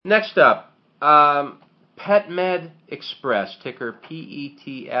Next up, Petmed Express, ticker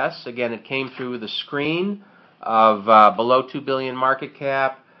PETS. Again, it came through the screen of below $2 billion market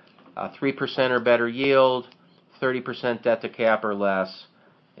cap, 3% or better yield, 30% debt to cap or less.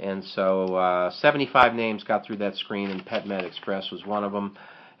 And so 75 names got through that screen, and Petmed Express was one of them.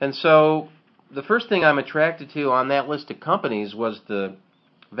 And so the first thing I'm attracted to on that list of companies was the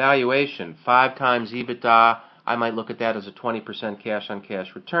valuation, 5 times EBITDA. I might look at that as a 20%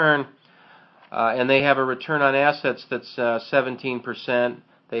 cash-on-cash return. And they have a return on assets that's 17%.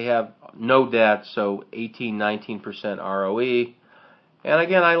 They have no debt, so 18-19% ROE. And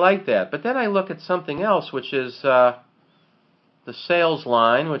again, I like that. But then I look at something else, which is the sales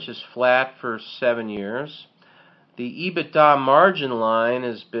line, which is flat for 7 years. The EBITDA margin line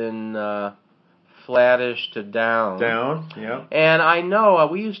has been flattish to down. Down, yeah. And I know,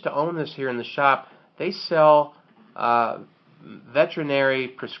 we used to own this here in the shop. They sell veterinary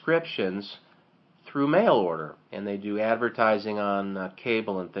prescriptions through mail order, and they do advertising on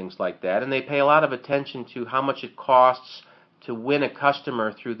cable and things like that, and they pay a lot of attention to how much it costs to win a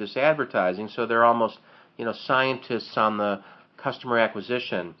customer through this advertising, so they're almost, scientists on the customer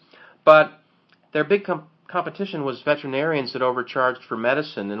acquisition. But their big competition was veterinarians that overcharged for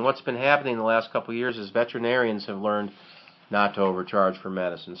medicine, and what's been happening in the last couple of years is veterinarians have learned not to overcharge for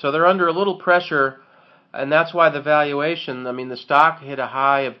medicine. So they're under a little pressure, and that's why the valuation, the stock hit a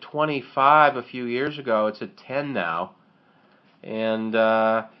high of 25 a few years ago. It's at 10 now. And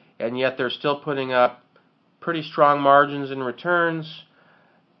yet they're still putting up pretty strong margins and returns.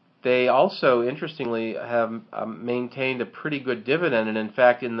 They also, interestingly, have maintained a pretty good dividend. And in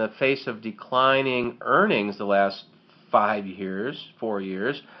fact, in the face of declining earnings the last 4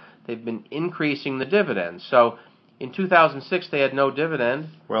 years, they've been increasing the dividend. So in 2006, they had no dividend.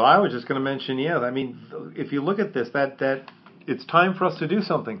 Well, I was just going to mention, if you look at this, that it's time for us to do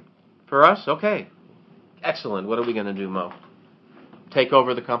something. For us? Okay. Excellent. What are we going to do, Mo? Take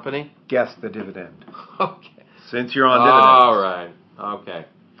over the company? Guess the dividend. Okay. Since you're on dividends. All right. Okay.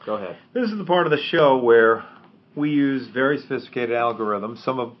 Go ahead. This is the part of the show where we use very sophisticated algorithms.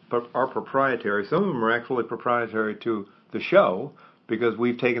 Some of are proprietary. Some of them are actually proprietary to the show, because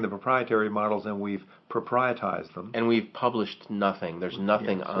we've taken the proprietary models and we've proprietized them. And we've published nothing. There's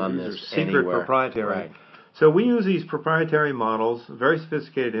nothing on this secret anywhere. Proprietary. Right. So we use these proprietary models, very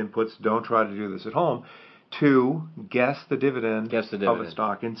sophisticated inputs, don't try to do this at home, to guess the dividend of a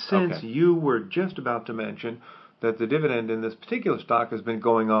stock. And since you were just about to mention that the dividend in this particular stock has been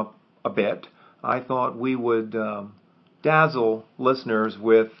going up a bit, I thought we would dazzle listeners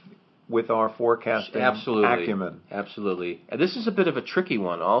with our forecasting acumen. Absolutely. And this is a bit of a tricky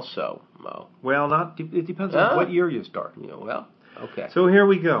one also, Mo. Well, it depends on what year you start. Okay. So So here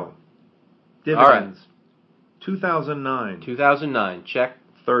we go. Dividends. 2009. 2009, check.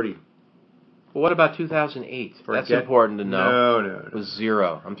 30. Well, what about 2008? That's important to know. No. It was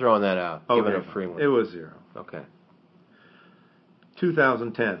 0. I'm throwing that out. Okay. Give it a free one. It was 0. Okay.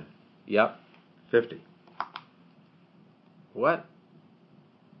 2010. Yep. 50. What?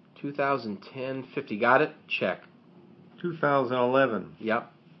 2010, 50. Got it? Check. 2011.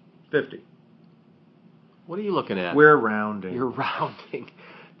 Yep. 50. What are you looking at? We're rounding. You're rounding.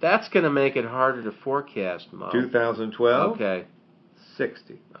 That's going to make it harder to forecast, Mo. 2012. Okay.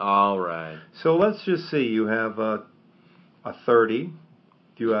 60. All right. So let's just see. You have a 30.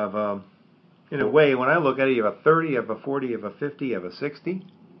 You have in a way, when I look at it, you have a 30, you have a 40, you have a 50, you have a 60.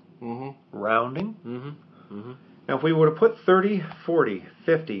 Mm-hmm. Rounding. Mm-hmm. Mm-hmm. Now, if we were to put 30, 40,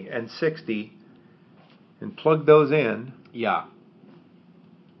 50, and 60 and plug those in. Yeah.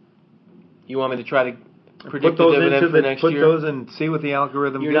 You want me to try to predict the dividend for next year? Put those and see what the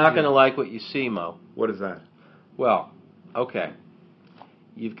algorithm You're gives not going to like what you see, Mo. What is that? Well, okay.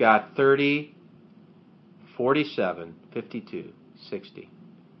 You've got 30, 47, 52, 60.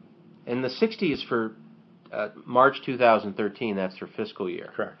 And the 60 is for March 2013. That's their fiscal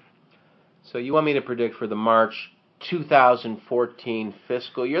year. Correct. So you want me to predict for the March 2014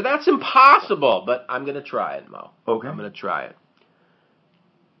 fiscal year? That's impossible, but I'm going to try it, Mo. Okay. I'm going to try it.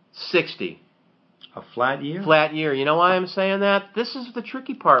 60. A flat year? Flat year. You know why I'm saying that? This is the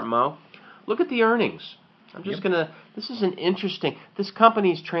tricky part, Mo. Look at the earnings. I'm just going to... This is an interesting... This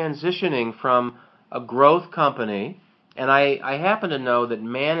company's transitioning from a growth company, and I happen to know that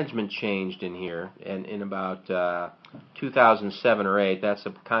management changed in here in about 2007 or 8. That's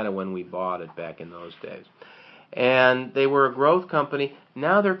kind of when we bought it back in those days. And they were a growth company.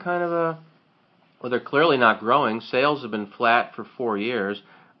 Now they're kind of a... Well, they're clearly not growing. Sales have been flat for 4 years.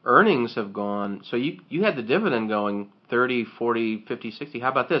 Earnings have gone... So you had the dividend going 30, 40, 50, 60.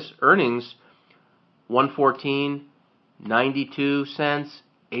 How about this? Earnings... 114, 92 cents,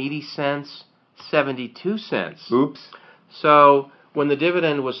 80 cents, 72 cents. Oops. So when the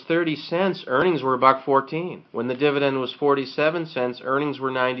dividend was 30 cents, earnings were $1.14. When the dividend was 47 cents, earnings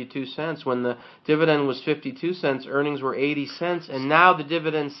were 92 cents. When the dividend was 52 cents, earnings were 80 cents. And now the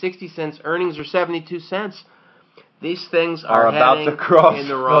dividend 60 cents, earnings are 72 cents. These things are about heading to cross in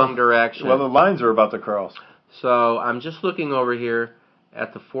the wrong direction. Well, the lines are about to cross. So I'm just looking over here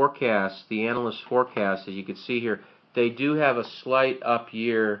at the forecast, the analyst forecast, as you can see here. They do have a slight up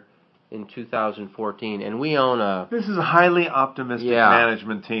year in 2014, and we own a... This is a highly optimistic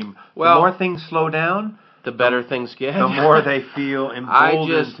management team. Well, the more things slow down, the better things get. The more they feel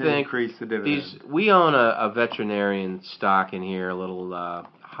emboldened to increase the dividend. We own a veterinarian stock in here, a little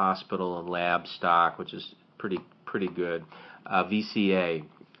hospital and lab stock, which is pretty good, VCA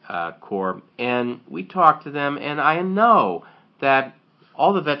Corp. And we talked to them, and I know that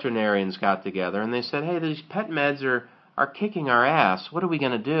all the veterinarians got together, and they said, hey, these Petmeds are kicking our ass. What are we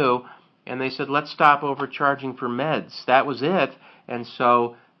going to do? And they said, let's stop overcharging for meds. That was it. And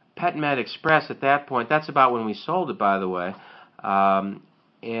so Petmed Express at that point, that's about when we sold it, by the way.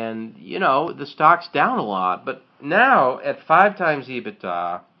 And, you know, the stock's down a lot. But now, at 5 times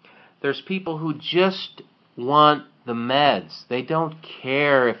EBITDA, there's people who just want the meds. They don't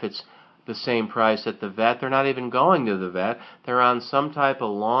care if it's the same price at the vet. They're not even going to the vet. They're on some type of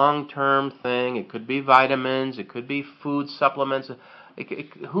long-term thing. It could be vitamins. It could be food supplements.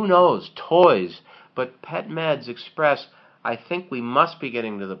 Who knows? Toys. But Petmeds Express, I think we must be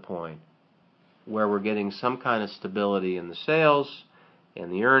getting to the point where we're getting some kind of stability in the sales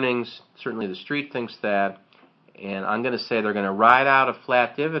and the earnings. Certainly the street thinks that. And I'm going to say they're going to ride out a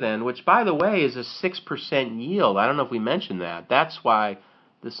flat dividend, which, by the way, is a 6% yield. I don't know if we mentioned that. That's why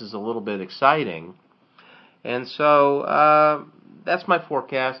this is a little bit exciting. And so that's my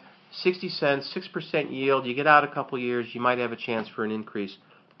forecast. 60 cents, 6% yield. You get out a couple years, you might have a chance for an increase,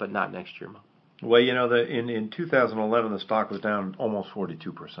 but not next year. Well, you know, in 2011, the stock was down almost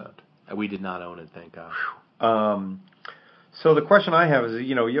 42%. We did not own it, thank God. So the question I have is,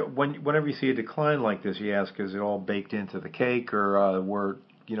 you know, whenever you see a decline like this, you ask, is it all baked into the cake, or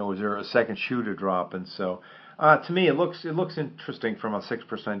is there a second shoe to drop? And so, to me, it looks interesting from a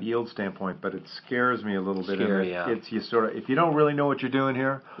 6% yield standpoint, but it scares me a little bit. It's you sort of, if you don't really know what you're doing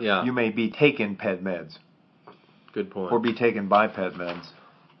here, you may be taking Petmeds. Good point. Or be taken by Petmeds.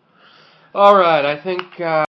 All right, I think.